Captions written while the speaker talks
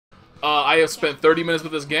I have spent 30 minutes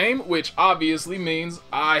with this game, which obviously means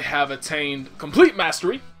I have attained complete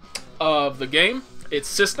mastery of the game, its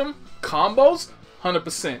system, combos,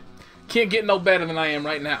 100%. Can't get no better than I am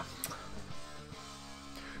right now.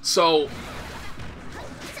 So,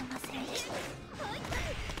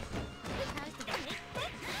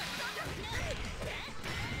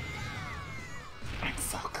 I'm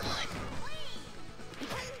so good.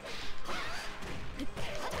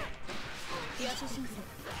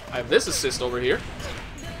 I have this assist over here.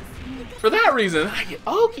 For that reason, I get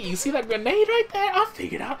Oki. You see that grenade right there? I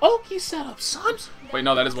figured out Oki setup, son. Wait,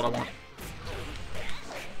 no, that is what I want.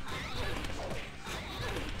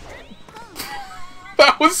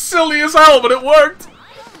 That was silly as hell, but it worked.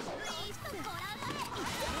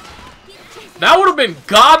 That would have been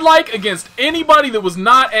godlike against anybody that was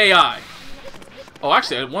not AI. Oh,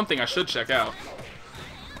 actually, one thing I should check out.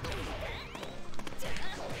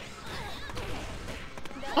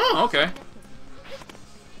 Oh, okay.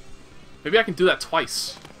 Maybe I can do that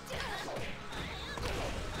twice.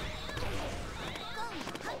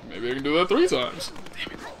 Maybe I can do that 3 times.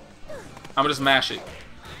 Damn it. I'm gonna just mash it.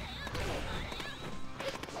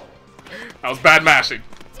 That was bad mashing.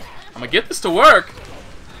 I'm gonna get this to work.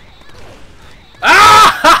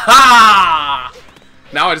 Ah ha ha!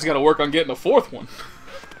 Now I just gotta work on getting a 4th one.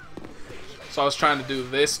 So I was trying to do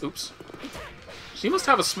this. Oops. She must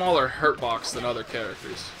have a smaller hurt box than other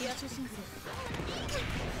characters.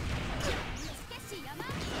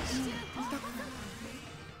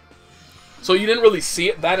 So you didn't really see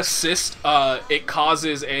it. That assist, it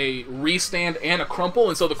causes a restand and a crumple,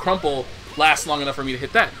 and so the crumple lasts long enough for me to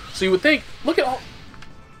hit that. So you would think, look at all...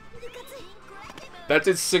 That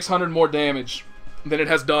did 600 more damage than it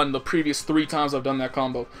has done the previous 3 times I've done that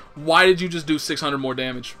combo. Why did you just do 600 more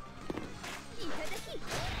damage?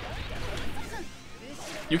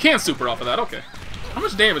 You can super off of that, okay. How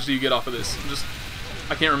much damage do you get off of this?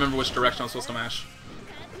 I can't remember which direction I'm supposed to mash.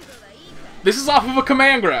 This is off of a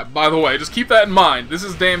command grab, by the way. Just keep that in mind. This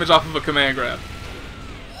is damage off of a command grab.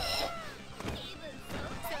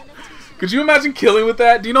 Could you imagine killing with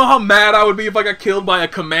that? Do you know how mad I would be if I got killed by a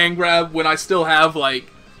command grab when I still have, like,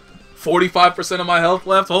 45% of my health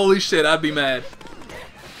left? Holy shit, I'd be mad.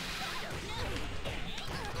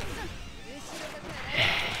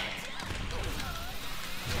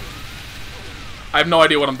 I have no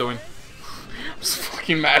idea what I'm doing. I'm just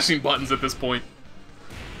fucking mashing buttons at this point.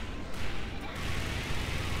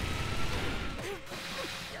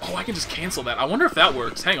 Oh, I can just cancel that. I wonder if that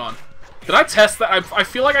works. Hang on. Did I test that? I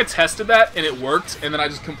feel like I tested that and it worked, and then I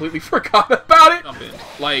just completely forgot about it. Jump in.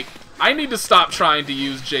 Like, I need to stop trying to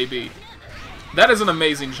use JB. That is an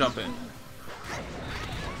amazing jump in.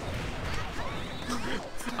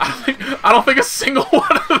 I don't think a single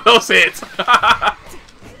one of those hits.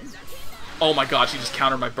 Oh my god, she just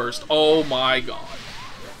countered my burst. Oh my god.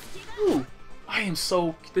 Ooh, I am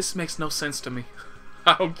so... This makes no sense to me.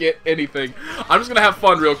 I don't get anything. I'm just gonna have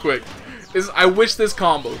fun real quick. I wish this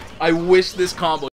combo